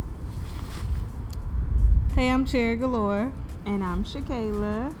Hey, I'm Cherry Galore. And I'm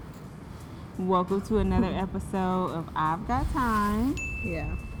Shakayla. Welcome to another episode of I've Got Time.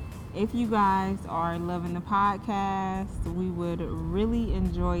 Yeah. If you guys are loving the podcast, we would really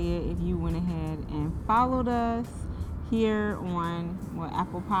enjoy it if you went ahead and followed us here on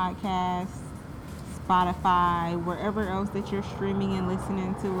Apple Podcasts, Spotify, wherever else that you're streaming and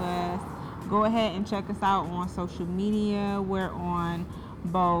listening to us. Go ahead and check us out on social media. We're on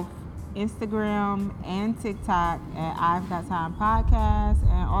both Instagram and TikTok at I've Got Time Podcast,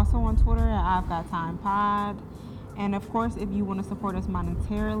 and also on Twitter at I've Got Time Pod. And of course, if you want to support us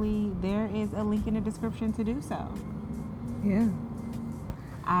monetarily, there is a link in the description to do so. Yeah.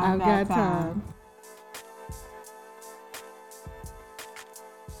 I've got time.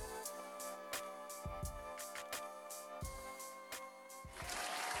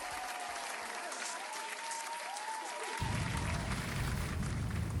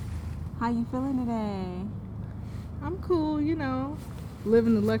 How you feeling today? I'm cool,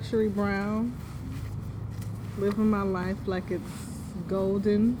 living the luxury brown. Living my life like it's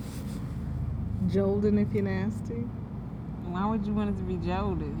golden. Jolden if you're nasty. Why would you want it to be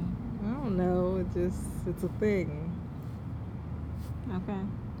Jolden? I don't know. It's a thing. Okay.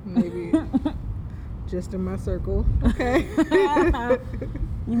 Maybe just in my circle. Okay.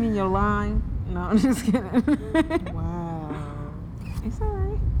 You mean your line? No, I'm just kidding. Wow. It's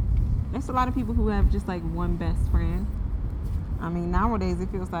alright. There's a lot of people who have just like one best friend. I mean, nowadays it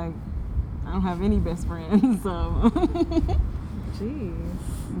feels like I don't have any best friends, so. Jeez.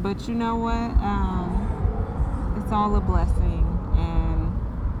 But you know what? It's all a blessing, and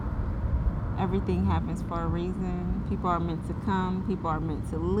everything happens for a reason. People are meant to come, people are meant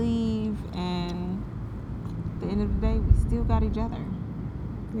to leave, and at the end of the day, we still got each other.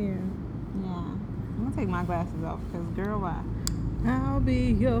 Yeah. Yeah. I'm gonna take my glasses off because, girl, why? I'll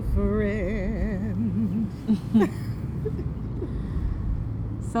be your friend.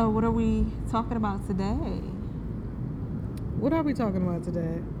 So, what are we talking about today? What are we talking about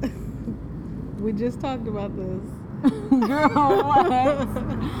today? We just talked about this. Girl,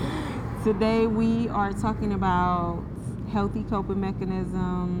 what? Today we are talking about healthy coping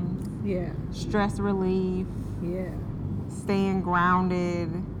mechanisms. Yeah. Stress relief. Yeah. Staying grounded.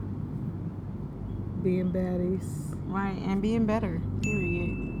 Being baddies. Right, and being better,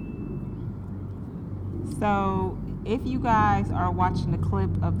 period. So, if you guys are watching the clip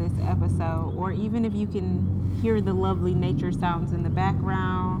of this episode, or even if you can hear the lovely nature sounds in the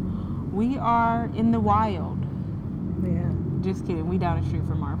background, we are in the wild. Yeah. Just kidding, we down the street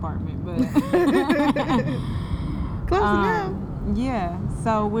from our apartment, but close enough. Yeah,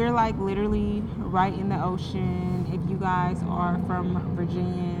 so we're like literally right in the ocean. If you guys are from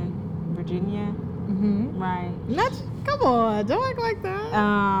Virginia, right? Come on, don't act like that.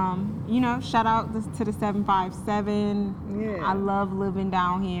 Shout out to the 757. Yeah. I love living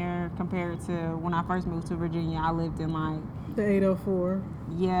down here compared to when I first moved to Virginia. I lived in like the 804.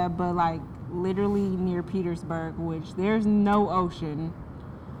 Yeah, but like literally near Petersburg, which there's no ocean.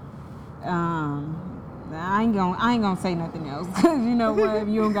 I ain't gonna say nothing else, because you know what? If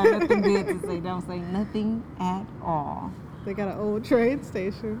you don't got nothing good to say, don't say nothing at all. They got an old train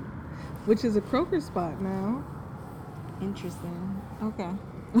station, which is a Kroger spot now. Interesting. Okay.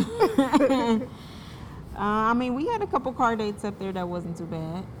 I mean, we had a couple car dates up there that wasn't too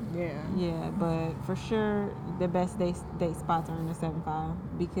bad. Yeah. Yeah, but for sure, the best date spots are in the 7-5,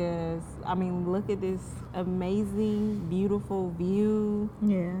 because, I mean, look at this amazing, beautiful view.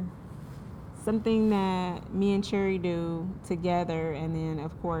 Yeah. Something that me and Cherry do together, and then,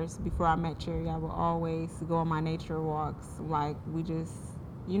 of course, before I met Cherry, I would always go on my nature walks. Like, we just,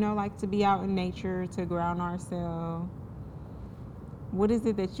 like to be out in nature, to ground ourselves. What is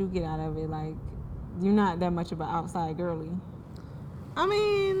it that you get out of it? Like, you're not that much of an outside girly. I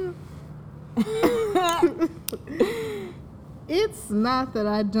mean, it's not that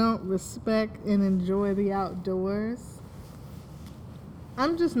I don't respect and enjoy the outdoors.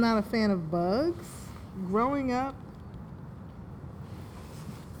 I'm just not a fan of bugs. Growing up,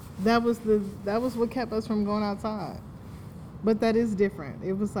 that was what kept us from going outside. But that is different.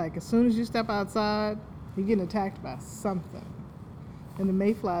 It was like as soon as you step outside, you're getting attacked by something. And the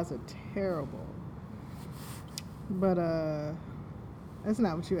mayflies are terrible. But that's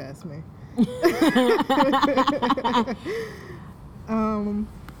not what you asked me.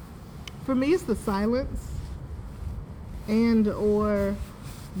 For me, it's the silence and or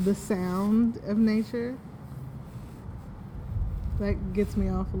the sound of nature that gets me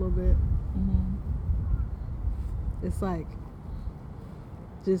off a little bit. Mm-hmm. It's like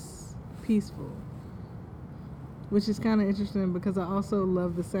just peaceful. which is kind of interesting because I also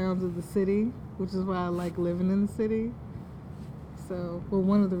love the sounds of the city, which is why I like living in the city. So, well,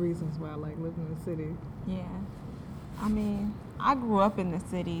 one of the reasons why I like living in the city. Yeah. I mean, I grew up in the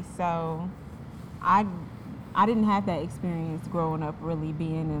city, so I didn't have that experience growing up really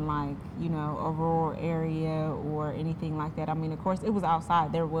being in like, you know, a rural area or anything like that. I mean, of course, it was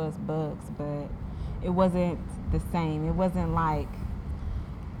outside. There was bugs, but it wasn't the same. It wasn't like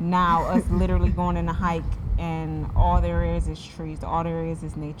now us literally going on a hike and all there is trees. All there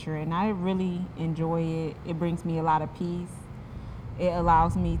is nature. And I really enjoy it. It brings me a lot of peace. It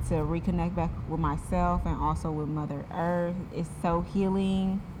allows me to reconnect back with myself and also with Mother Earth. It's so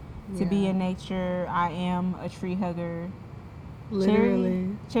healing to be in nature. I am a tree hugger. Literally.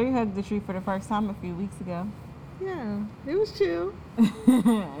 Cherry hugged the tree for the first time a few weeks ago. Yeah, it was chill.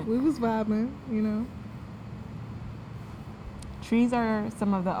 We was vibing, you know. Trees are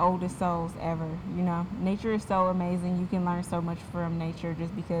some of the oldest souls ever, you know. Nature is so amazing. You can learn so much from nature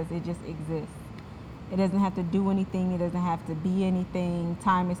just because it just exists. It doesn't have to do anything. It doesn't have to be anything.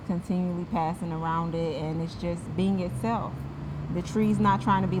 Time is continually passing around it, and it's just being itself. The tree's not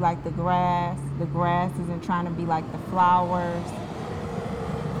trying to be like the grass. The grass isn't trying to be like the flowers.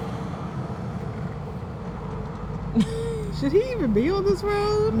 Should he even be on this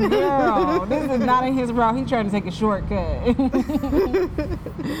road? Girl, this is not in his route. He's trying to take a shortcut.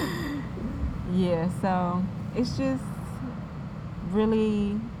 Yeah, so it's just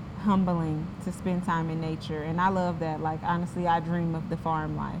really humbling to spend time in nature. And I love that. Like, honestly, I dream of the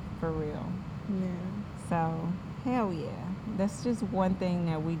farm life, for real. Yeah. So, hell yeah. That's just one thing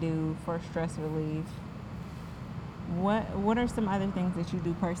that we do for stress relief. What are some other things that you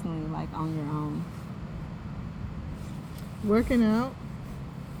do personally, like on your own? Working out.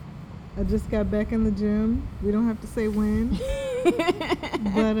 I just got back in the gym. We don't have to say when.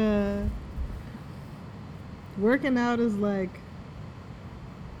 But working out is like,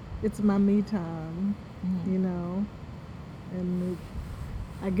 it's my me time, you know. And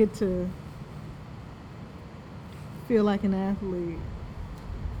I get to feel like an athlete.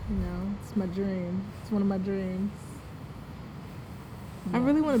 You know, it's my dream. It's one of my dreams. Yeah. I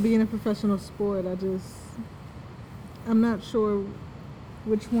really want to be in a professional sport. I'm not sure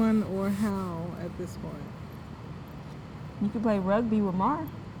which one or how at this point. You could play rugby with Mar.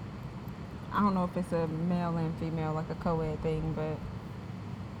 I don't know if it's a male and female, like a co-ed thing, but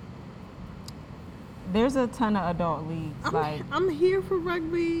there's a ton of adult leagues. I'm here for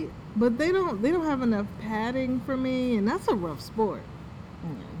rugby, but they don't have enough padding for me, and that's a rough sport.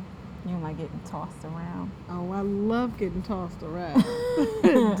 You don't like getting tossed around. Oh, I love getting tossed around.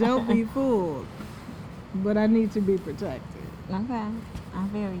 Don't be fooled. But I need to be protected. Okay, I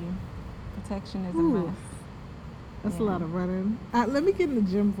feel you. Protection is a must. That's a lot of running. Let me get in the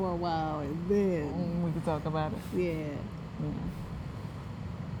gym for a while, and then we can talk about it. Yeah.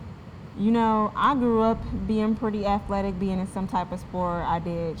 You know, I grew up being pretty athletic, being in some type of sport. I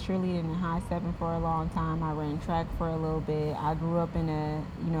did cheerleading in high 7 for a long time. I ran track for a little bit. I grew up in a,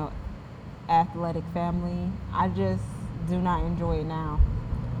 you know, athletic family. I just do not enjoy it now.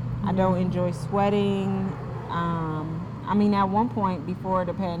 I don't enjoy sweating. I mean, at one point before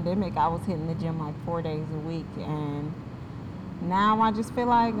the pandemic, I was hitting the gym like 4 days a week, and now I just feel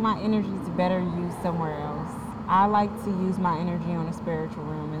like my energy is better used somewhere else. I like to use my energy on a spiritual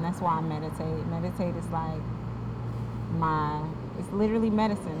realm, and that's why I meditate. Meditate is like it's literally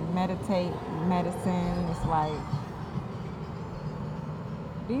medicine. Meditate, medicine. It's like,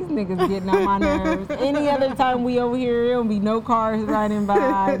 these niggas getting on my nerves. Any other time we over here, there'll be no cars riding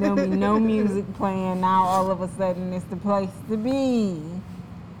by. There'll be no music playing. Now all of a sudden, it's the place to be.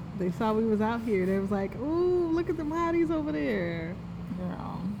 They saw we was out here. They was like, "Ooh, look at them hotties over there."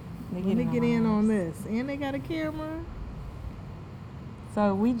 Girl, Let me get in on this. And they got a camera.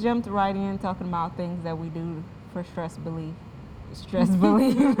 So we jumped right in talking about things that we do for stress relief. Stress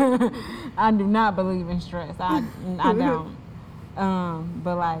relief. I do not believe in stress. I don't.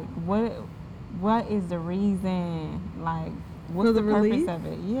 But like, what is the reason? Like, what's the purpose relief of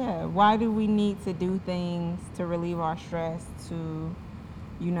it? Yeah. Why do we need to do things to relieve our stress, to,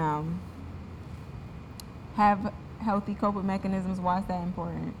 you know, have healthy coping mechanisms? Why is that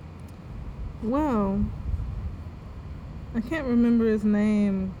important? Well, I can't remember his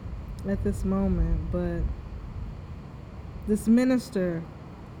name at this moment, but this minister,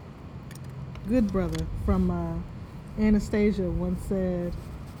 good brother from Anastasia, once said,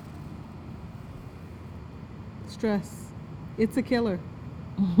 stress, it's a killer.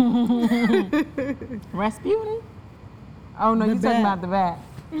 Rasputin? Oh no, you're talking about the bat.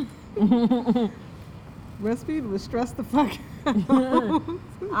 Breastfeeding would stress the fuck out.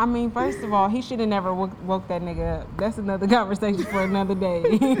 I mean, first of all, he should have never woke that nigga up. That's another conversation for another day.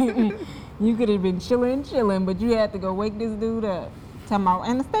 You could have been chilling, but you had to go wake this dude up. Talking about,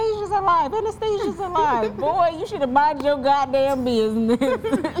 Anastasia's alive. Boy, you should have minded your goddamn business.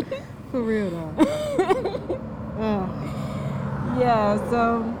 For real, though. Yeah,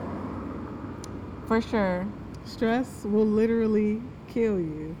 so, for sure. Stress will literally kill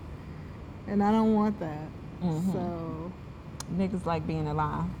you. And I don't want that. Mm-hmm. So niggas like being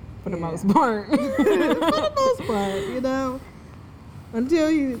alive for the most part. For the most part, you know. Until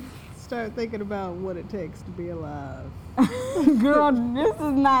you start thinking about what it takes to be alive. Girl, this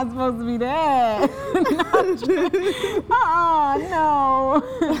is not supposed to be that. No.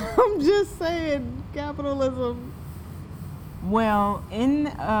 I'm just saying, capitalism. Well, in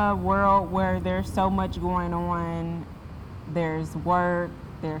a world where there's so much going on, there's work,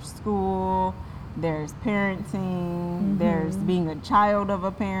 there's school, there's parenting, there's being a child of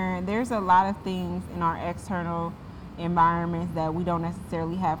a parent. There's a lot of things in our external environments that we don't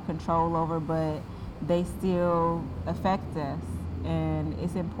necessarily have control over, but they still affect us. And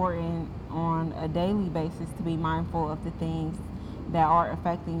it's important on a daily basis to be mindful of the things that are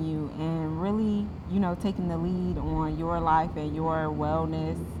affecting you and really, you know, taking the lead on your life and your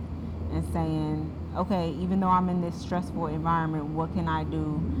wellness and saying, okay, even though I'm in this stressful environment, what can I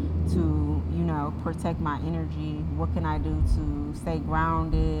do to, you know, protect my energy? What can I do to stay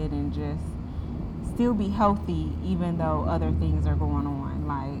grounded and just still be healthy even though other things are going on?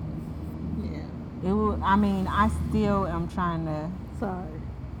 Like, Yeah. it will, I mean, I still am trying to. Sorry.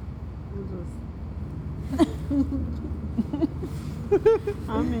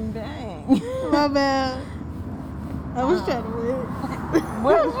 I mean, dang. My bad. I was trying to wait.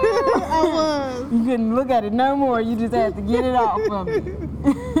 Was you? I was. You couldn't look at it no more. You just had to get it off of me.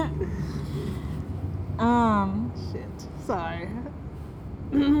 Shit. Sorry.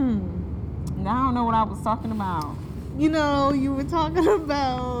 I don't know what I was talking about. You know, you were talking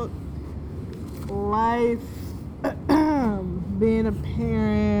about life, being a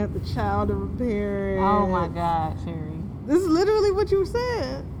parent, the child of a parent. Oh my God, Sherry. This is literally what you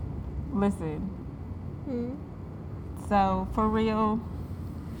said. Listen. So, for real,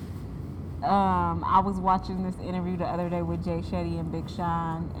 I was watching this interview the other day with Jay Shetty and Big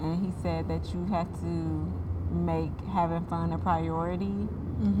Sean, and he said that you have to make having fun a priority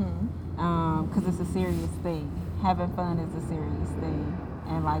because it's a serious thing. Having fun is a serious thing.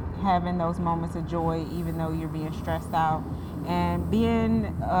 And like having those moments of joy even though you're being stressed out, and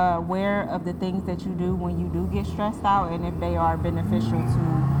being aware of the things that you do when you do get stressed out and if they are beneficial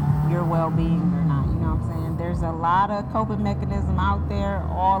to your well-being or not. You know what I'm saying? There's a lot of coping mechanism out there.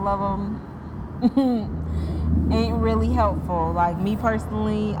 All of them ain't really helpful. Like me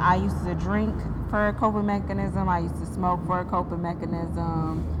personally, I used to drink for a coping mechanism. I used to smoke for a coping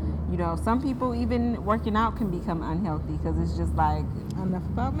mechanism. You know, some people, even working out can become unhealthy because it's just like... Enough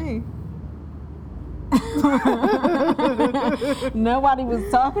about me. Nobody was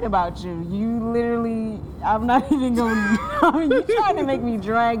talking about you. You literally... I'm not even going to... You're trying to make me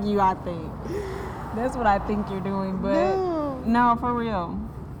drag you, I think. That's what I think you're doing. But no, for real.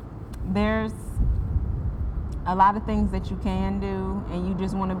 There's a lot of things that you can do, and you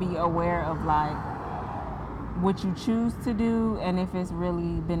just want to be aware of, like, what you choose to do and if it's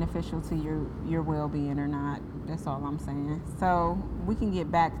really beneficial to your well-being or not. That's all I'm saying. So we can get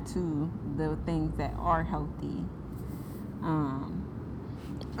back to the things that are healthy.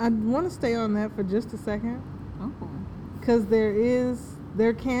 I want to stay on that for just a second. Oh. Because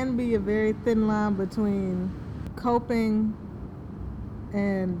there can be a very thin line between coping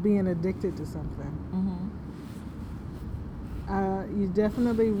and being addicted to something. You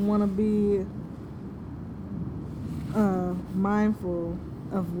definitely want to be mindful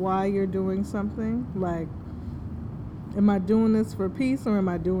of why you're doing something. Like, am I doing this for peace or am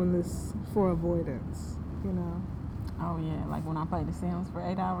I doing this for avoidance? You know? Oh yeah, like when I play The Sims for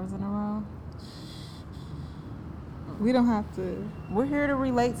 8 hours in a row. We don't have to. We're here to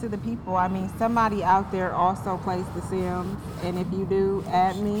relate to the people. I mean, somebody out there also plays The Sims, and if you do,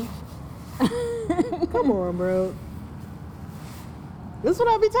 add me. Come on, bro. This is what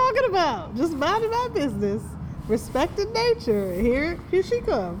I be talking about. Just minding my business. Respecting nature. Here she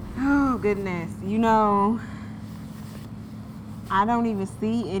comes. Oh, goodness. You know, I don't even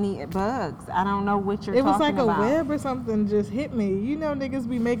see any bugs. I don't know what you're talking about. It was like a web or something just hit me. You know niggas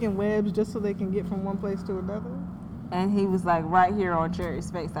be making webs just so they can get from one place to another. And he was like, right here on Cherry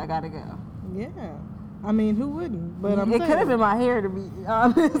Space, I gotta go. Yeah. I mean, who wouldn't? But it could have been my hair, to be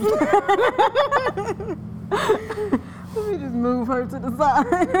honest. Let me just move her to the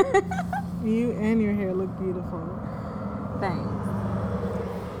side. You and your hair look beautiful. Thanks.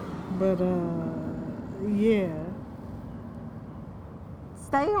 But yeah.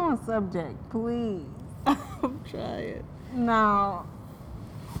 Stay on subject, please. I'm trying. No.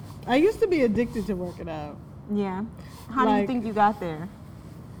 I used to be addicted to working out. Yeah. How do you think you got there?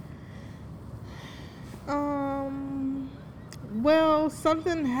 Well,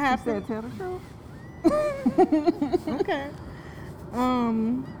 something happened. You said tell the truth. Okay.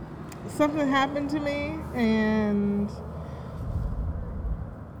 Something happened to me, and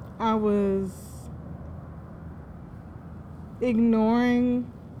I was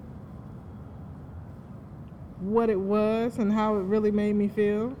ignoring what it was and how it really made me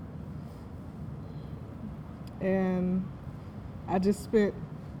feel. And I just spent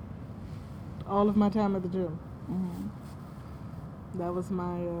all of my time at the gym. Mm-hmm. That was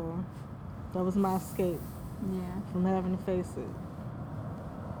my escape Yeah. from having to face it.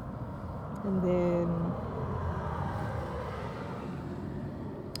 And then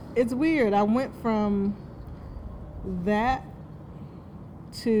it's weird. I went from that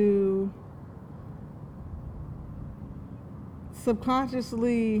to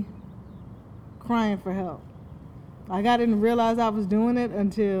subconsciously crying for help. Like, I didn't realize I was doing it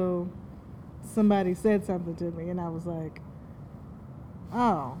until somebody said something to me, and I was like,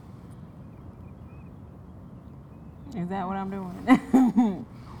 oh. Is that what I'm doing?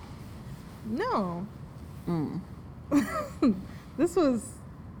 No. Mm. This was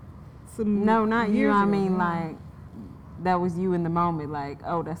some No, not you. years I ago. mean, like, that was you in the moment. Like,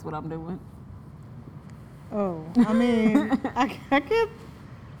 oh, that's what I'm doing. Oh, I mean, I can't,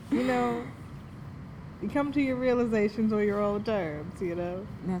 you come to your realizations on your own terms,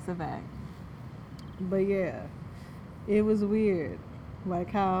 That's a fact. But yeah, it was weird.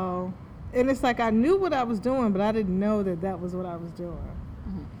 Like how, and it's like I knew what I was doing, but I didn't know that that was what I was doing.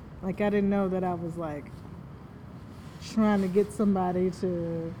 Mm-hmm. Like I didn't know that I was like trying to get somebody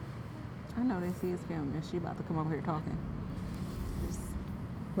to. I know they see us filming. She about to come over here talking.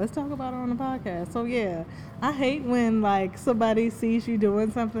 Let's talk about it on the podcast. So yeah, I hate when like somebody sees you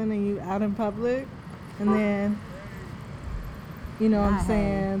doing something and you out in public, and then what I'm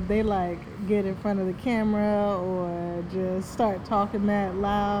saying, they like get in front of the camera or just start talking that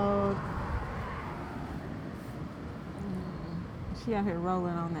loud. She out here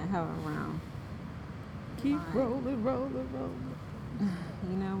rolling on that hover around. Keep Right. rolling.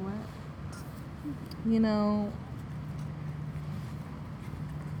 You know what?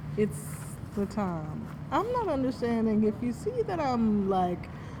 It's the time. I'm not understanding if you see that I'm like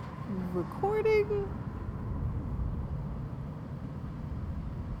recording.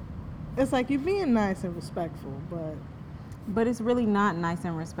 It's like you're being nice and respectful, But it's really not nice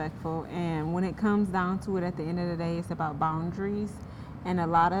and respectful. And when it comes down to it, at the end of the day, it's about boundaries. And a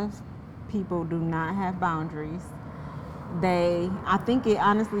lot of people do not have boundaries. I think it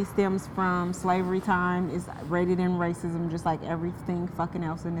honestly stems from slavery time. It's rated in racism, just like everything fucking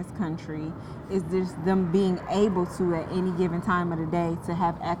else in this country. It's just them being able to, at any given time of the day, to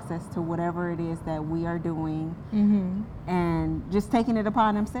have access to whatever it is that we are doing, and just taking it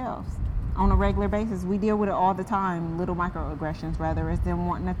upon themselves on a regular basis. We deal with it all the time, little microaggressions, whether it's them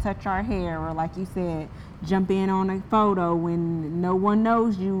wanting to touch our hair or, like you said, jump in on a photo when no one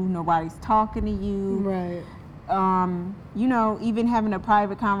knows you, nobody's talking to you. right. Even having a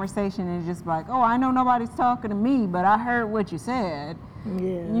private conversation and just like, oh, I know nobody's talking to me, but I heard what you said.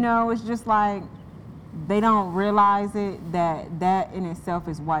 Yeah. It's just like they don't realize that in itself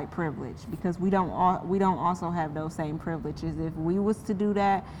is white privilege, because we don't also have those same privileges. If we was to do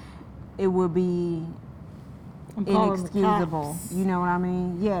that, it would be I'm calling the inexcusable. cops. You know what I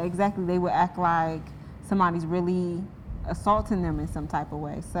mean? Yeah, exactly. They would act like somebody's really assaulting them in some type of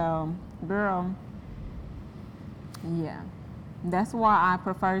way. So, girl, yeah. That's why I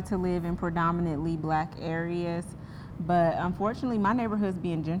prefer to live in predominantly black areas. But unfortunately, my neighborhood's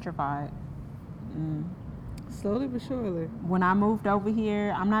being gentrified. Slowly but surely. When I moved over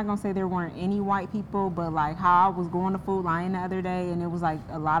here, I'm not going to say there weren't any white people, but like how I was going to Food Lion the other day and it was like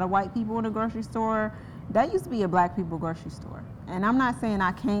a lot of white people in the grocery store. That used to be a black people grocery store. And I'm not saying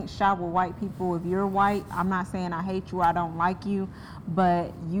I can't shop with white people. If you're white, I'm not saying I hate you, I don't like you,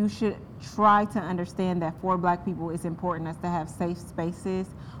 but you should try to understand that for black people, it's important us to have safe spaces,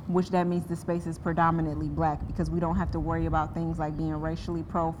 which that means the space is predominantly black, because we don't have to worry about things like being racially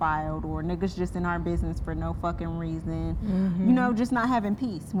profiled or niggas just in our business for no fucking reason. Just not having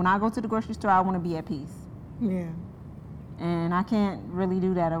peace. When I go to the grocery store, I want to be at peace. Yeah. And I can't really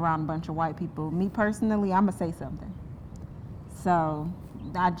do that around a bunch of white people. Me personally, I'm going to say something. So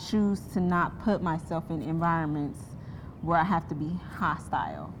I choose to not put myself in environments where I have to be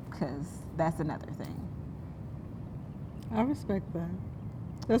hostile, because that's another thing. I respect that.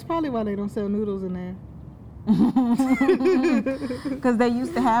 That's probably why they don't sell noodles in there. Because they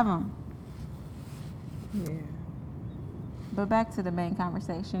used to have them. Yeah. But back to the main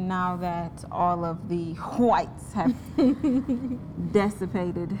conversation, now that all of the whites have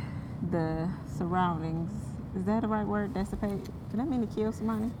dissipated the surroundings. Is that the right word? Dissipate? Did that mean to kill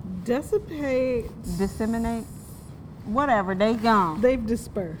somebody? Dissipate. Disseminate? Whatever, they gone. They've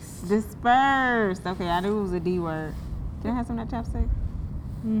dispersed. Dispersed. Okay, I knew it was a D word. Did I have some of that chapstick?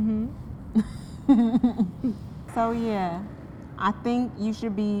 Mm-hmm. So yeah, I think you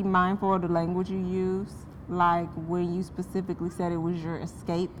should be mindful of the language you use. Like when you specifically said it was your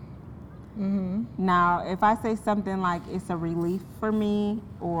escape. Mm-hmm. Now, if I say something like it's a relief for me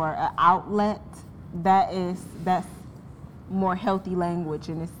or an outlet, that's more healthy language,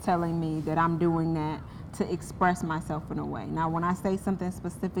 and it's telling me that I'm doing that to express myself in a way. Now, when I say something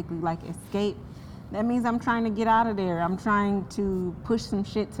specifically like escape, that means I'm trying to get out of there. I'm trying to push some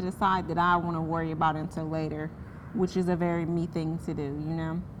shit to the side that I want to worry about until later, which is a very me thing to do, you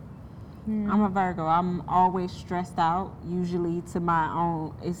know? Yeah. I'm a Virgo. I'm always stressed out, usually to my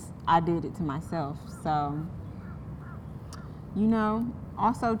own. I did it to myself. So, you know,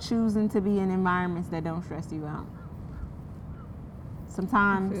 also choosing to be in environments that don't stress you out.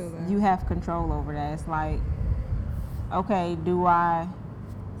 Sometimes you have control over that. It's like, okay,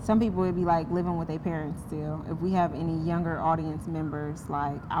 some people would be like living with their parents still. If we have any younger audience members,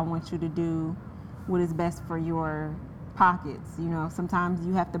 like, I want you to do what is best for your pockets. You know, sometimes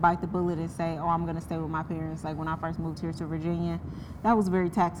you have to bite the bullet and say, oh, I'm going to stay with my parents. Like when I first moved here to Virginia, that was very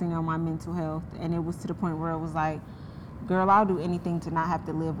taxing on my mental health. And it was to the point where it was like, girl, I'll do anything to not have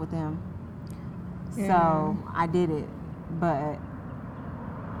to live with them. Yeah. So I did it. But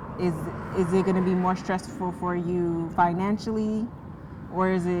is it going to be more stressful for you financially, or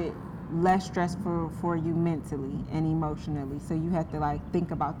is it less stressful for you mentally and emotionally? So you have to like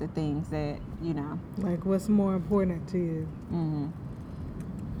think about the things that, you know, like what's more important to you. Mm-hmm.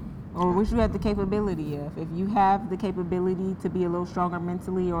 Or what you have the capability of. If you have the capability to be a little stronger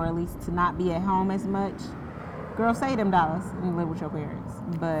mentally, or at least to not be at home as much, girl, save them dollars and live with your parents.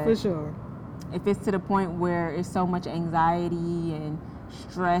 But for sure, if it's to the point where it's so much anxiety and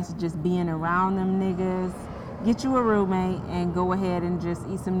stress just being around them niggas, get you a roommate and go ahead and just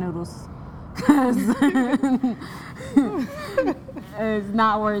eat some noodles. Because it's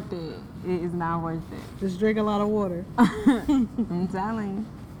not worth it. It is not worth it. Just drink a lot of water. I'm telling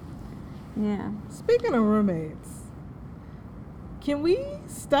you. Yeah. Speaking of roommates, can we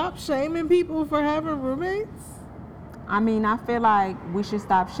stop shaming people for having roommates? I mean, I feel like we should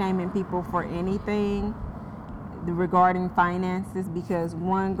stop shaming people for anything regarding finances, because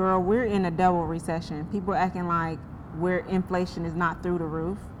one, girl, we're in a double recession. People acting like inflation is not through the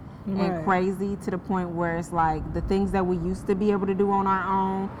roof and crazy, to the point where it's like the things that we used to be able to do on our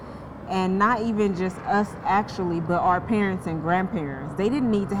own, and not even just us actually, but our parents and grandparents, they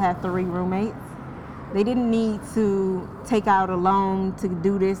didn't need to have 3 roommates. They didn't need to take out a loan to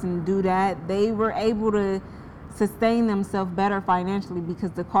do this and do that. They were able to sustain themselves better financially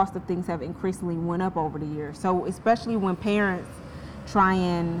because the cost of things have increasingly went up over the years. So especially when parents try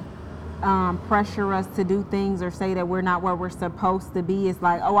and pressure us to do things or say that we're not where we're supposed to be, it's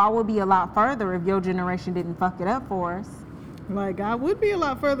like, oh, I would be a lot further if your generation didn't fuck it up for us. Like, I would be a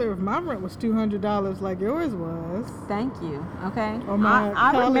lot further if my rent was $200 like yours was. Thank you. Okay.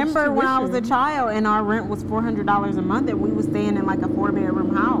 I remember tuition. when I was a child and our rent was $400 a month and we was staying in like a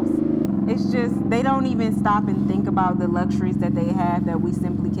 4-bedroom house. It's just, they don't even stop and think about the luxuries that they have that we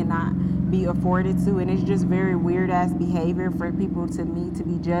simply cannot be afforded to. And it's just very weird ass behavior for people, to me, to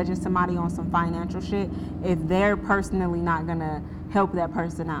be judging somebody on some financial shit if they're personally not gonna help that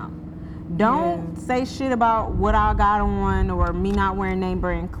person out. Don't say shit about what I got on or me not wearing name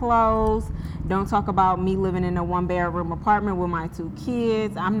brand clothes. Don't talk about me living in a 1-bedroom apartment with my 2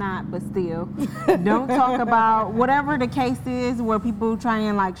 kids. I'm not, but still. Don't talk about whatever the case is where people try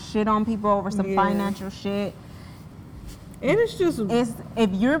and like shit on people over some financial shit. And it's just, if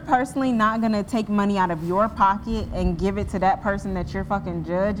you're personally not gonna take money out of your pocket and give it to that person that you're fucking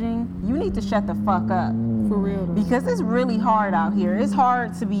judging, you need to shut the fuck up. For real though. Because it's really hard out here. It's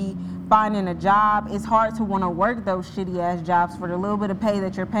hard to be finding a job. It's hard to want to work those shitty ass jobs for the little bit of pay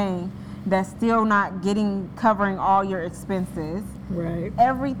that you're paying that's still not covering all your expenses. Right.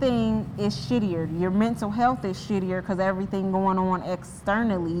 Everything is shittier. Your mental health is shittier because everything going on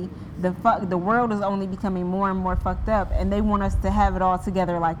externally. The world is only becoming more and more fucked up, and they want us to have it all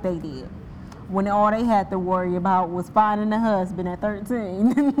together like they did. when all they had to worry about was finding a husband at 13.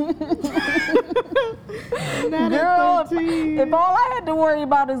 Not Girl, at 13. if all I had to worry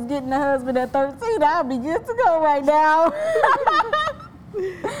about is getting a husband at 13, I'd be good to go right now.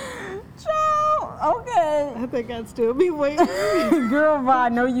 Okay. I think I'd still be waiting. Girl, Vi,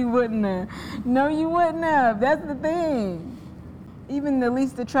 no you wouldn't have. No you wouldn't have. That's the thing. Even the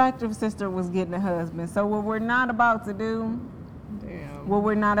least attractive sister was getting a husband. So what we're not about to do,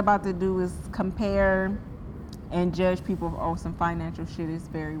 is compare and judge people on some financial shit. Is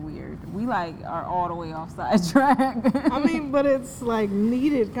very weird. We are all the way off sidetrack. I mean, but it's like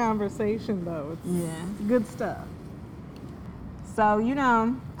needed conversation though. It's good stuff. So,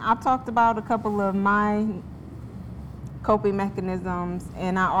 I've talked about a couple of my coping mechanisms,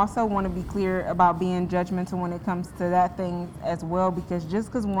 and I also want to be clear about being judgmental when it comes to that thing as well, because just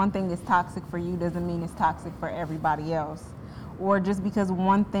because one thing is toxic for you doesn't mean it's toxic for everybody else. Or just because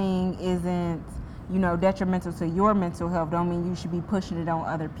one thing isn't, detrimental to your mental health don't mean you should be pushing it on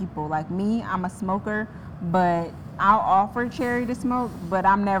other people. Like me, I'm a smoker, but I'll offer Cherry to smoke, but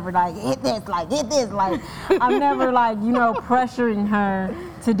I'm never hit this. I'm never pressuring her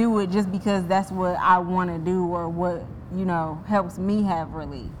to do it just because that's what I want to do or what, helps me have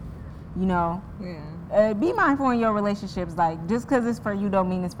relief, Yeah. Be mindful in your relationships. Just because it's for you don't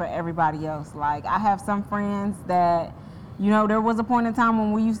mean it's for everybody else. I have some friends that, there was a point in time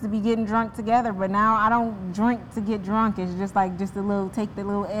when we used to be getting drunk together, but now I don't drink to get drunk. It's just take the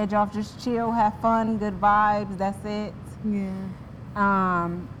little edge off, just chill, have fun, good vibes, that's it. Yeah.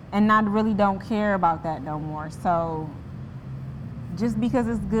 And I really don't care about that no more. So just because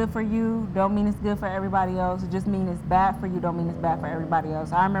it's good for you don't mean it's good for everybody else. It just mean it's bad for you don't mean it's bad for everybody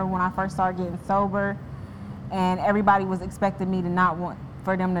else. I remember when I first started getting sober and everybody was expecting me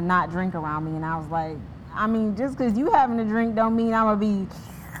for them to not drink around me, and I was like, just because you having a drink don't mean I'm going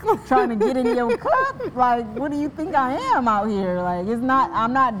to be trying to get in your cup. What do you think I am out here?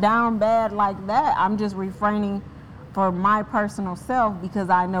 I'm not down bad like that. I'm just refraining for my personal self because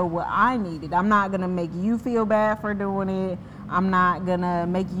I know what I needed. I'm not going to make you feel bad for doing it. I'm not going to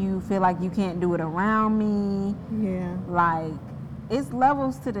make you feel like you can't do it around me. Yeah. It's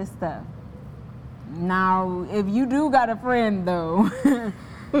levels to this stuff. Now, if you do got a friend, though,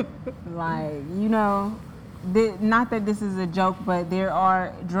 not that this is a joke, but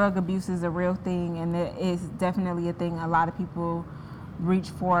drug abuse is a real thing, and it is definitely a thing a lot of people reach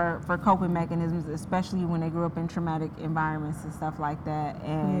for coping mechanisms, especially when they grew up in traumatic environments and stuff like that.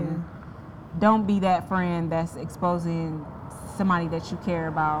 And don't be that friend that's exposing somebody that you care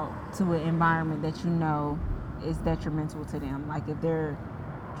about to an environment that is detrimental to them, if they're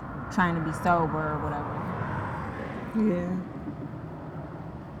trying to be sober or whatever. Yeah.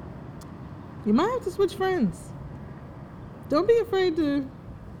 You might have to switch friends. Don't be afraid to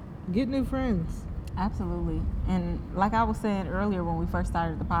get new friends. Absolutely. And like I was saying earlier when we first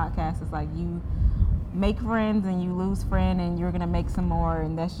started the podcast, it's you make friends and you lose friends and you're going to make some more,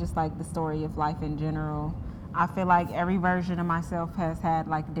 and that's just the story of life in general. I feel like every version of myself has had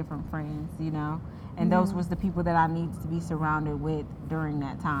different friends, and those was the people that I needed to be surrounded with during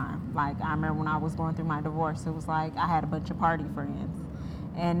that time. I remember when I was going through my divorce, it was I had a bunch of party friends.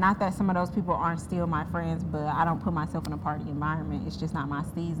 And not that some of those people aren't still my friends, but I don't put myself in a party environment. It's just not my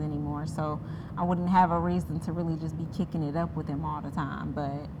steez anymore. So I wouldn't have a reason to really just be kicking it up with them all the time.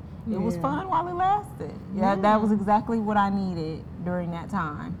 But it was fun while it lasted. Yeah, that was exactly what I needed during that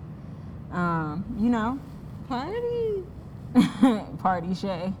time. Party. Party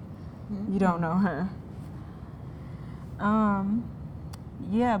Shay. You don't know her.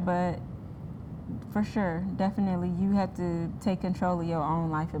 Yeah, but for sure, definitely, you have to take control of your own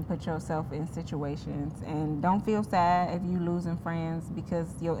life and put yourself in situations. And don't feel sad if you losing friends because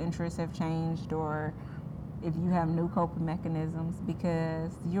your interests have changed or if you have new coping mechanisms,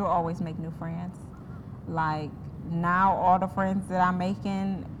 because you'll always make new friends. Now, all the friends that I'm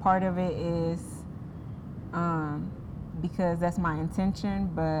making, part of it is because that's my intention,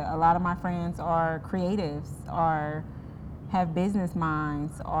 but a lot of my friends are creatives, have business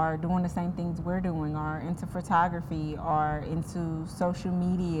minds, are doing the same things we're doing, are into photography, are into social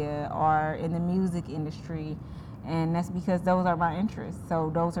media, are in the music industry, and that's because those are my interests.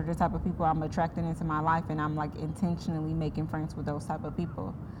 So those are the type of people I'm attracting into my life, and I'm intentionally making friends with those type of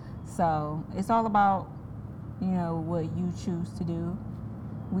people. So it's all about, what you choose to do.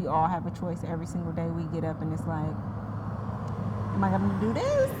 We all have a choice every single day we get up, and it's am I gonna do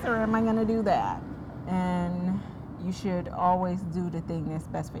this or am I gonna do that? And you should always do the thing that's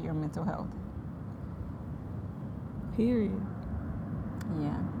best for your mental health. Period.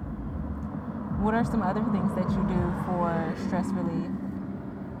 Yeah. What are some other things that you do for stress relief?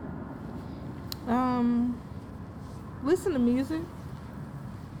 Listen to music.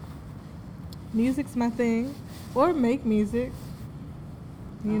 Music's my thing. Or make music.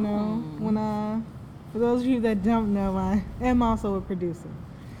 You know, for those of you that don't know, I am also a producer.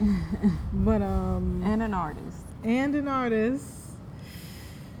 But And an artist.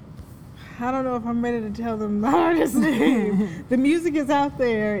 I don't know if I'm ready to tell them the artist's name. The music is out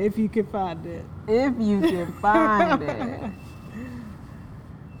there if you can find it. If you can find it.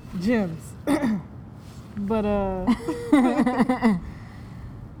 Gems. But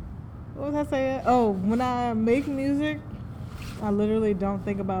what was I saying? Oh, when I make music, I literally don't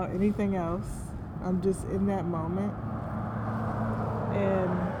think about anything else. I'm just in that moment. And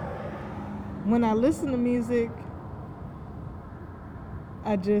when I listen to music,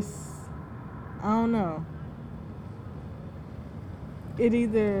 I don't know. It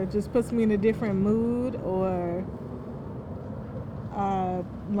either just puts me in a different mood or I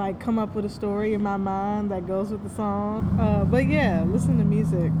like come up with a story in my mind that goes with the song. But yeah, listening to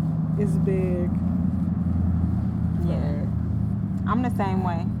music is big. Yeah. I'm the same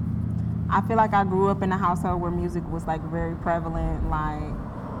way. I feel like I grew up in a household where music was like very prevalent, like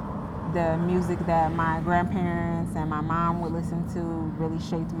the music that my grandparents and my mom would listen to really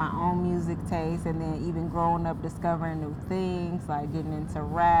shaped my own music taste, and then even growing up discovering new things, like getting into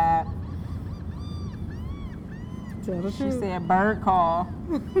rap. She said bird call.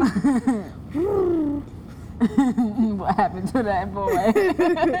 What happened to that boy?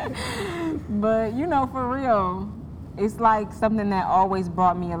 But you know, for real, it's like something that always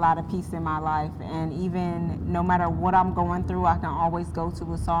brought me a lot of peace in my life. And even no matter what I'm going through, I can always go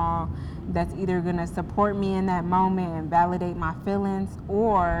to a song that's either gonna support me in that moment and validate my feelings,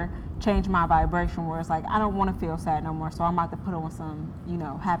 or change my vibration where it's like, I don't want to feel sad no more, so I'm about to put on some, you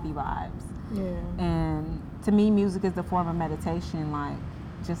know, happy vibes. Yeah. And to me, music is the form of meditation. Like,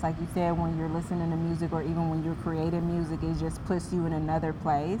 just like you said, when you're listening to music or even when you're creating music, it just puts you in another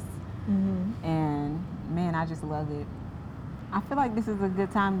place. Mm-hmm. And man, I just love it. I feel like this is a good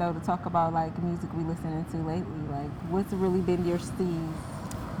time though to talk about like music we listening to lately. Like, what's really been your steez?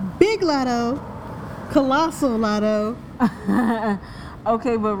 Big Lotto, Colossal Lotto.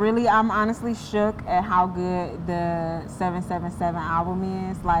 Okay, but really, I'm honestly shook at how good the 777 album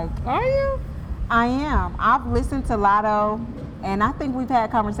is. Like, Are you? I am. I've listened to Lotto, and I think we've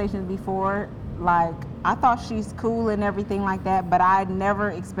had conversations before. Like, I thought she's cool and everything like that, but I never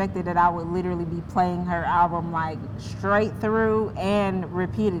expected that I would literally be playing her album like straight through and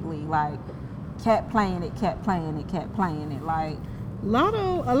repeatedly. Like, kept playing it. Like,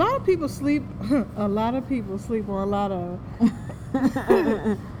 Lotto. A lot of people sleep. A lot of people sleep on Lotto.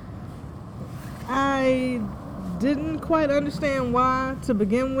 I didn't quite understand why to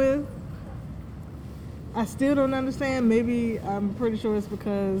begin with. I still don't understand. Maybe I'm pretty sure it's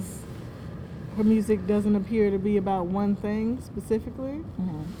because her music doesn't appear to be about one thing specifically.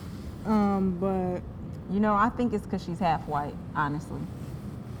 Mm-hmm. But you know, I think it's because she's half white, honestly.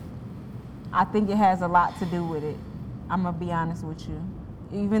 I think it has a lot to do with it. I'm going to be honest with you.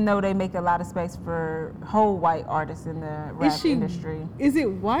 Even though they make a lot of space for whole white artists in the rap industry. Is it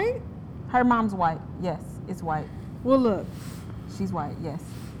white? Her mom's white. Yes, it's white. Well, look. She's white, yes.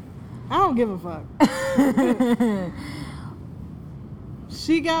 I don't give a fuck.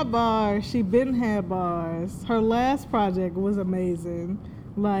 She got bars. She been had bars. Her last project was amazing.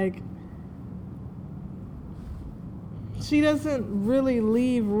 Like, she doesn't really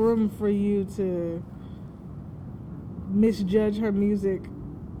leave room for you to misjudge her music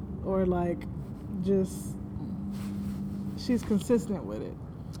or like just she's consistent with it.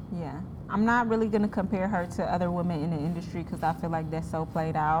 Yeah. I'm not really going to compare her to other women in the industry because I feel like that's so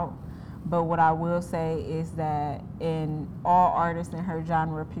played out. But what I will say is that in all artists in her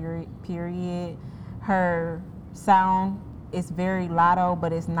genre period, her sound is very Lotto,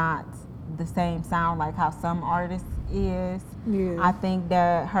 but it's not the same sound like how some artists is. Yeah. I think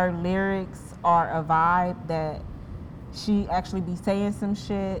that her lyrics are a vibe that she actually be saying some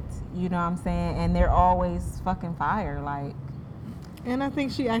shit, you know what I'm saying? And they're always fucking fire, like. And I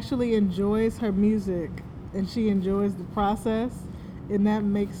think she actually enjoys her music and she enjoys the process, and that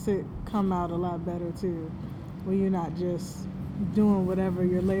makes it come out a lot better too, when you're not just doing whatever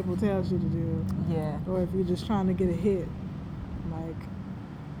your label tells you to do. Yeah. Or if you're just trying to get a hit. Like,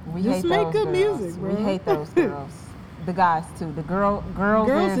 we just hate make those good girls. music, bro. We hate those girls. The guys too. The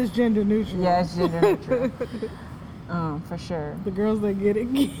girls is gender neutral. Yeah, it's gender neutral. For sure. The girls that get it,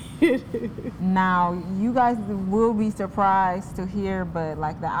 get it. Now, you guys will be surprised to hear, but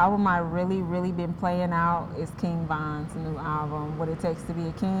like the album I really, really been playing out is King Von's new album, What It Takes to Be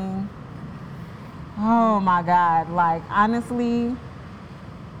a King. Oh my God. Like, honestly,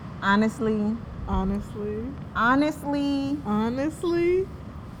 Honestly.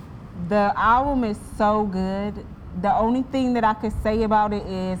 The album is so good. The only thing that I could say about it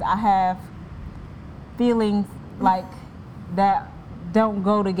is I have feelings like that don't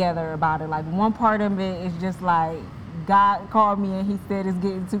go together about it. Like one part of it is just like God called me and he said it's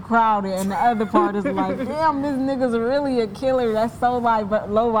getting too crowded, and the other part is like, damn, this nigga's really a killer. That's so like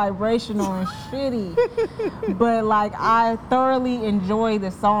low vibrational and shitty. But like I thoroughly enjoy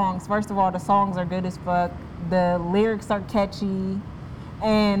the songs. First of all, the songs are good as fuck. The lyrics are catchy.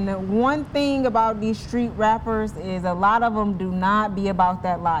 And one thing about these street rappers is a lot of them do not be about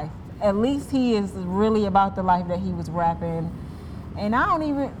that life. At least he is really about the life that he was rapping. And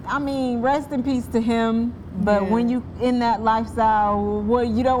rest in peace to him. But when you in that lifestyle, well,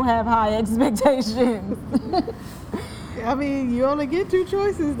 you don't have high expectations. I mean, you only get two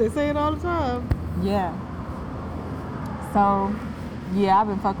choices. They say it all the time. Yeah. So, yeah, I've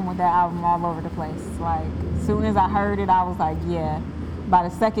been fucking with that album all over the place. Like, as soon as I heard it, I was like, yeah. By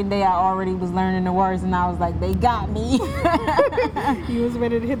the second day, I already was learning the words, and I was like, they got me. You was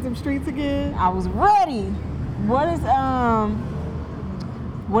ready to hit them streets again? I was ready. What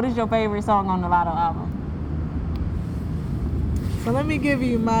is your favorite song on the Lotto album? So let me give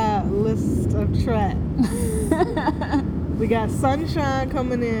you my list of tracks. We got Sunshine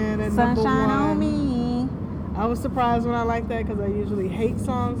coming in at number 1. Sunshine on me. I was surprised when I liked that because I usually hate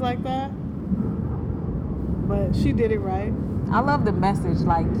songs like that. But she did it right. I love the message.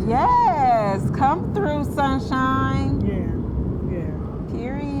 Like, yes, come through, sunshine. Yeah.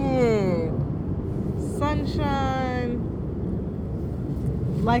 Period. Sunshine.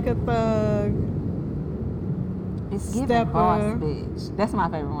 Like a Thug. It's giving Stepper. boss bitch. That's my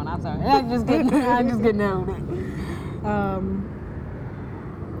favorite one. I'm sorry. I just get nailed it.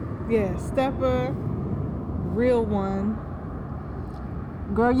 Yeah, Stepper. Real One.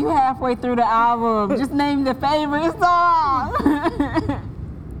 Girl, you halfway through the album. Just name the favorite song.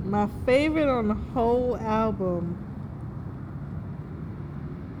 My favorite on the whole album.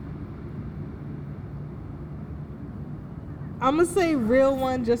 I'm going to say Real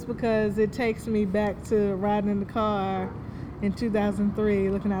One just because it takes me back to riding in the car in 2003,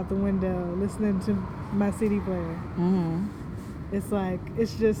 looking out the window, listening to my CD player. Mm-hmm. It's like,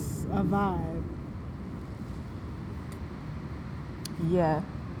 it's just a vibe. Yeah.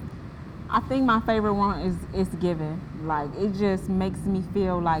 I think my favorite one is It's Given. Like, it just makes me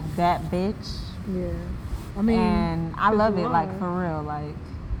feel like that bitch. Yeah. I mean, and I love it, like, for real. Like,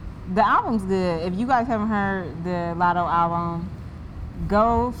 the album's good. If you guys haven't heard the Lotto album,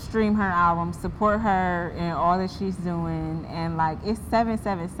 go stream her album, support her and all that she's doing. And like, it's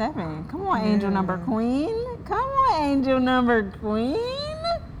 777. Come on, Angel Number Queen. Come on, Angel Number Queen.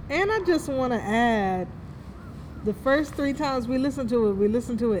 And I just want to add, the first 3 times we listened to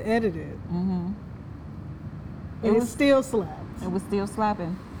it edited. Mm-hmm. And it still slaps. It was still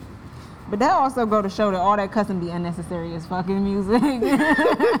slapping. But that also go to show that all that cussing be unnecessary as fucking music.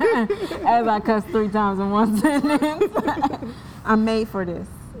 As I cuss 3 times in one sentence. I'm made for this.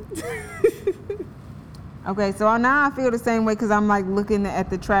 Okay, so now I feel the same way because I'm like looking at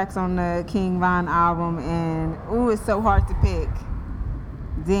the tracks on the King Von album and ooh, it's so hard to pick.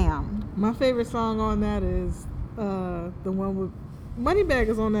 Damn. My favorite song on that is the one with Moneybagg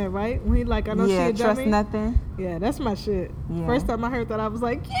is on that, right? When he like, I know she a Trust dummy. Nothing. Yeah, that's my shit. Yeah. First time I heard that, I was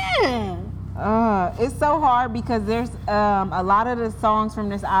like, yeah. It's so hard because there's a lot of the songs from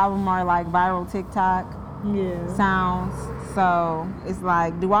this album are like viral TikTok sounds. So it's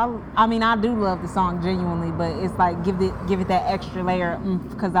like, I mean, I do love the song genuinely, but it's like give it that extra layer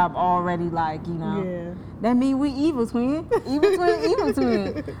because I'm already like, you know, that mean we evil twin. Evil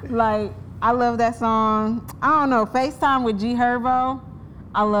twin. Like, I love that song. I don't know, FaceTime with G Herbo.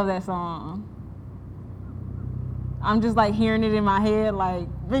 I love that song. I'm just like hearing it in my head, like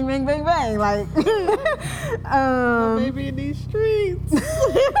bing, bing, bing, bang, like. My baby in these streets.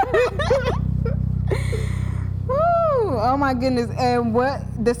 Woo, oh my goodness! And what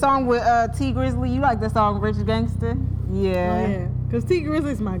the song with T Grizzly? You like the song "Rich Gangster"? Yeah. Oh, yeah, because T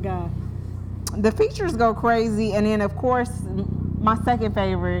Grizzly's my guy. The features go crazy, and then of course my second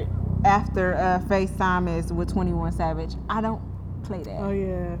favorite after FaceTime is with 21 Savage. I don't play that. Oh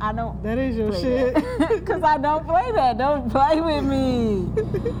yeah. I don't. That is your shit. Because I don't play that. Don't play with me.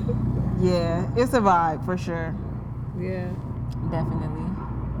 Yeah, it's a vibe for sure. Yeah. Definitely.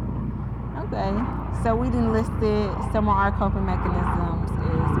 Okay. So we done listed some of our coping mechanisms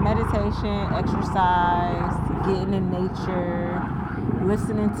is meditation, exercise, getting in nature,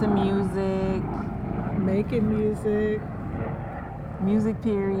 listening to music, making music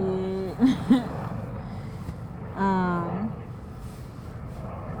period.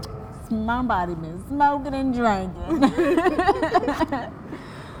 my body been smoking and drinking.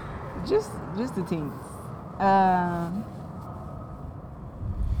 just the teens.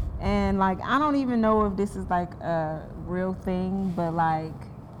 And like, I don't even know if this is like a real thing, but like,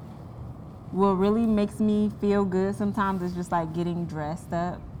 what really makes me feel good sometimes is just like getting dressed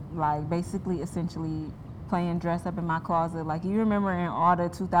up, like basically essentially playing dress up in my closet. Like, you remember in all the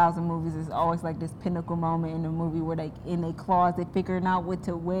 2000 movies, it's always like this pinnacle moment in the movie where they in their closet figuring out what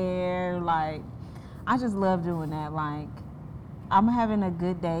to wear. Like, I just love doing that. Like, I'm having a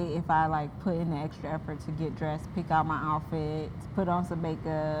good day if I like put in the extra effort to get dressed, pick out my outfits, put on some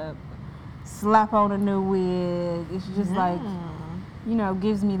makeup, slap on a new wig. It's just like, you know,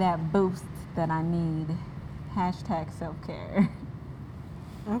 gives me that boost that I need. Hashtag self-care.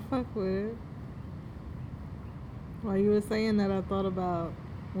 I fuck with it. While you were saying that, I thought about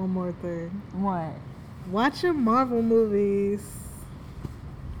one more thing. What? Watching Marvel movies.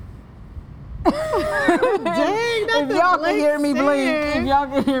 Dang, that's If y'all can hear me blink, if y'all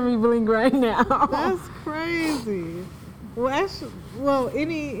can hear me blink right now. That's crazy. Well, actually,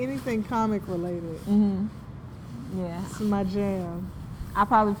 anything comic related. Mm-hmm. Yeah. It's my jam. I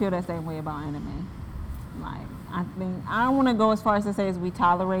probably feel that same way about anime. Like, I think, I don't want to go as far as to say as we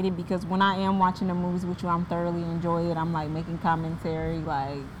tolerate it, because when I am watching the movies with you, I'm thoroughly enjoying it. I'm like making commentary,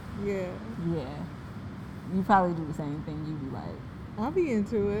 like, yeah. You probably do the same thing. You be like, I'll be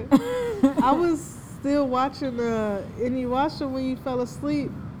into it. I was still watching and you watched it when you fell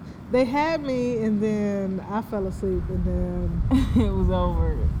asleep. They had me, and then I fell asleep, and then it was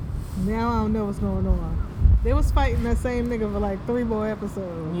over. Now I don't know what's going on. They was fighting that same nigga for like 3 more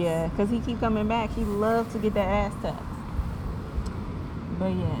episodes. Yeah, because he keep coming back. He loves to get that ass tapped. But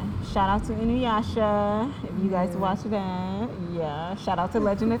yeah, shout out to Inuyasha, if you guys watch that. Yeah, shout out to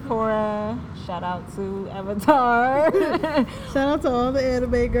Legend of Korra. Shout out to Avatar. Shout out to all the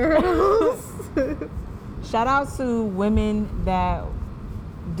anime girls. Shout out to women that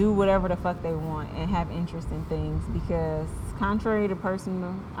do whatever the fuck they want and have interest in things, because contrary to popular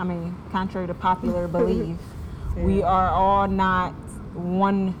belief, we are all not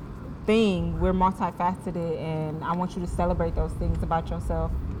one thing. We're multifaceted, and I want you to celebrate those things about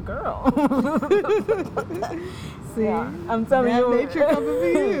yourself, girl. See, yeah, I'm telling you, nature coming for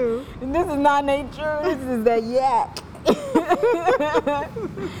you. This is not nature. This is that yak.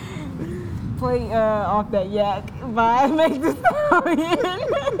 Play off that yak vibe. Make the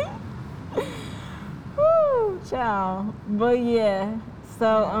stallion. Woo, ciao. But yeah,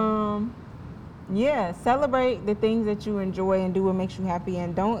 so celebrate the things that you enjoy and do what makes you happy,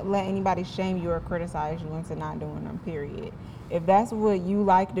 and don't let anybody shame you or criticize you into not doing them, period. If that's what you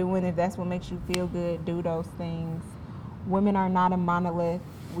like doing, if that's what makes you feel good, do those things. Women are not a monolith.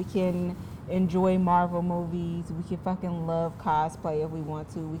 We can enjoy Marvel movies. We can fucking love cosplay if we want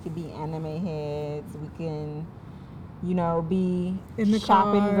to. We can be anime heads. We can, be in the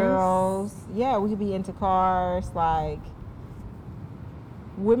shopping cars. girls. Yeah, we could be into cars. Like,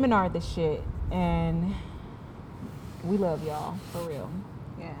 women are the shit, and we love y'all, for real.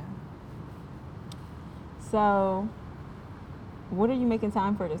 Yeah. So, what are you making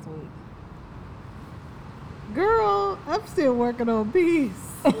time for this week? Girl, I'm still working on peace.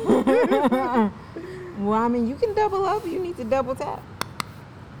 Well, I mean, you can double up. You need to double tap.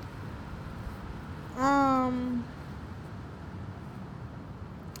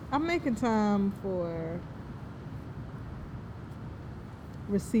 I'm making time for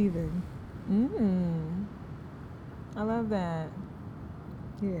receiving. I love that.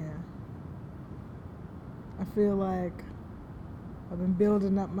 Yeah. I feel like I've been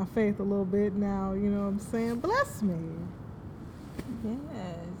building up my faith a little bit now, you know what I'm saying? Bless me.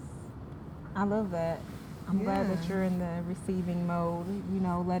 Yes. I love that. I'm glad that you're in the receiving mode,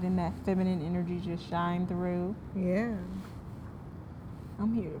 letting that feminine energy just shine through. Yeah.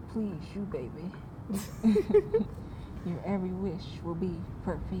 I'm here to please you, baby. Your every wish will be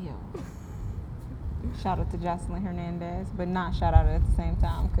fulfilled. Shout out to Jocelyn Hernandez, but not shout out at the same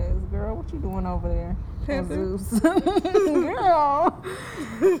time, because, girl, what you doing over there? Pimping. Zeus. Girl.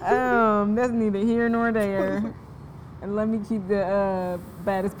 That's neither here nor there. And let me keep the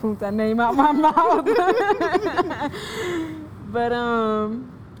baddest punta name out my mouth. But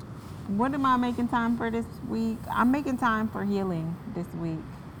what am I making time for this week? I'm making time for healing this week.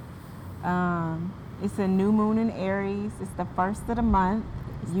 It's a new moon in Aries. It's the first of the month.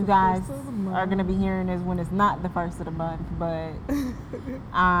 You guys are going to be hearing this when it's not the first of the month, but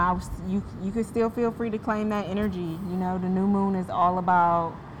you could still feel free to claim that energy. The new moon is all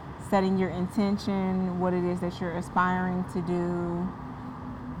about setting your intention, what it is that you're aspiring to do,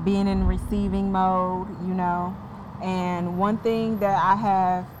 being in receiving mode, And one thing that I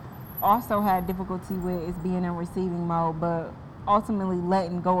have also had difficulty with is being in receiving mode, but ultimately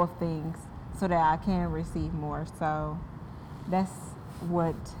letting go of things so that I can receive more. So that's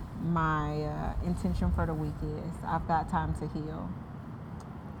what my intention for the week is. I've got time to heal.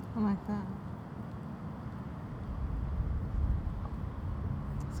 I like that.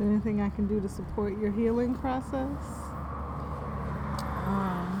 Is there anything I can do to support your healing process?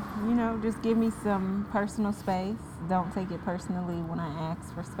 Just give me some personal space. Don't take it personally when I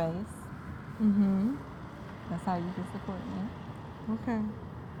ask for space. Mm-hmm. That's how you can support me. Okay.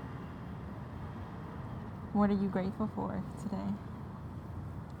 What are you grateful for today?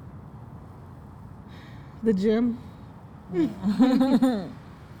 The gym. Yeah.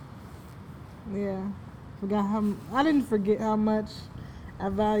 Yeah. I didn't forget how much I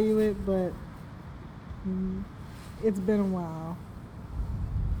value it, but it's been a while.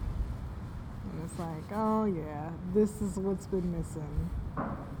 And it's like, oh yeah, this is what's been missing.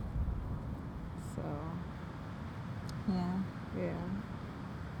 So, Yeah.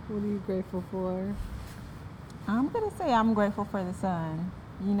 What are you grateful for? I'm going to say I'm grateful for the sun.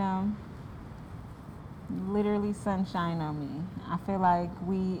 Literally sunshine on me. I feel like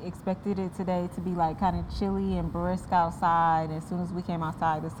we expected it today to be like kind of chilly and brisk outside. As soon as we came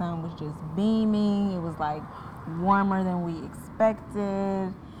outside, the sun was just beaming. It was like warmer than we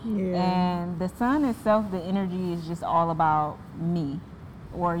expected. Yeah. And the sun itself, the energy is just all about me,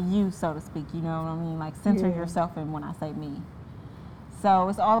 or you, so to speak. You know what I mean? Like center yourself in when I say me. So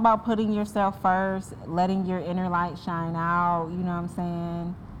it's all about putting yourself first, letting your inner light shine out. You know what I'm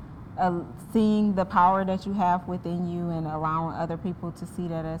saying? Seeing the power that you have within you and allowing other people to see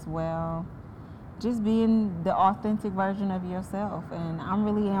that as well. Just being the authentic version of yourself. And I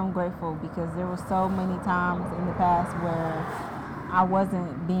really am grateful because there were so many times in the past where I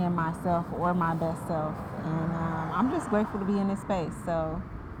wasn't being myself or my best self. And I'm just grateful to be in this space. So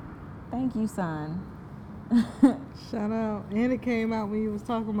thank you, sun. Shout out. And it came out when you was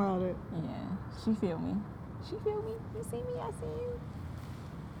talking about it. Yeah, she feel me. She feel me. You see me, I see you.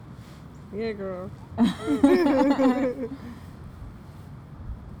 Yeah, girl.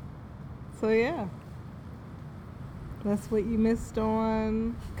 So yeah, that's what you missed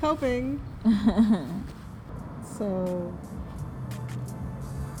on coping. So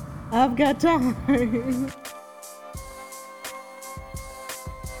I've got time.